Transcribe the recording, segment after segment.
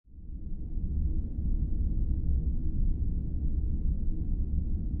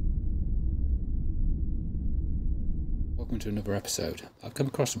welcome to another episode. I've come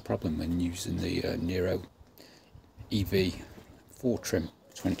across a problem when using the Niro EV 4 trim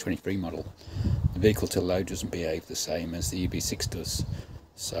 2023 model. The vehicle to load doesn't behave the same as the EV6 does.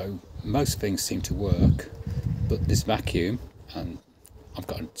 So most things seem to work, but this vacuum, and I've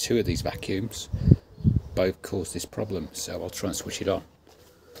got two of these vacuums, both cause this problem. So I'll try and switch it on.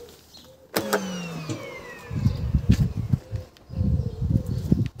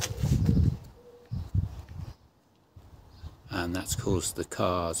 And that's caused the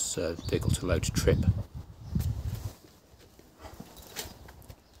car's vehicle to load to trip.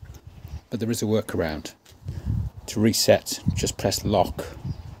 But there is a workaround. To reset, just press lock.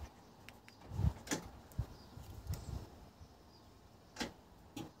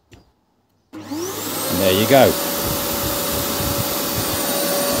 And there you go.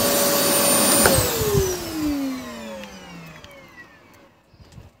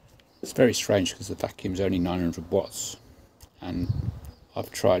 It's very strange because the vacuum's only 900 watts. And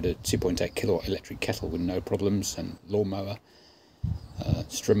I've tried a 2.8 kilowatt electric kettle with no problems, and lawnmower,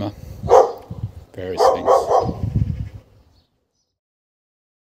 strimmer, various things.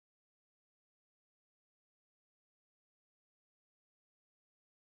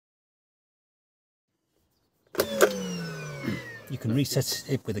 You can reset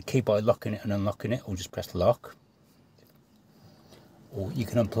it with a key by locking it and unlocking it, or just press lock. Or you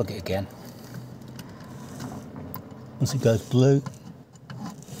can unplug it again. Once it goes blue,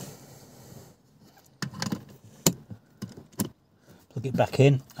 plug it back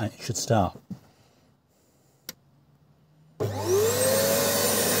in and it should start. There you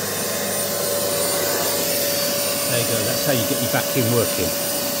go, that's how you get your vacuum working.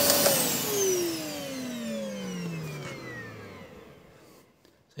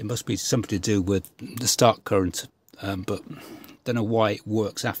 It must be something to do with the start current, but don't know why it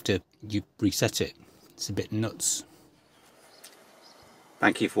works after you reset it. It's a bit nuts.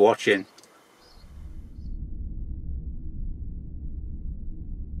 Thank you for watching.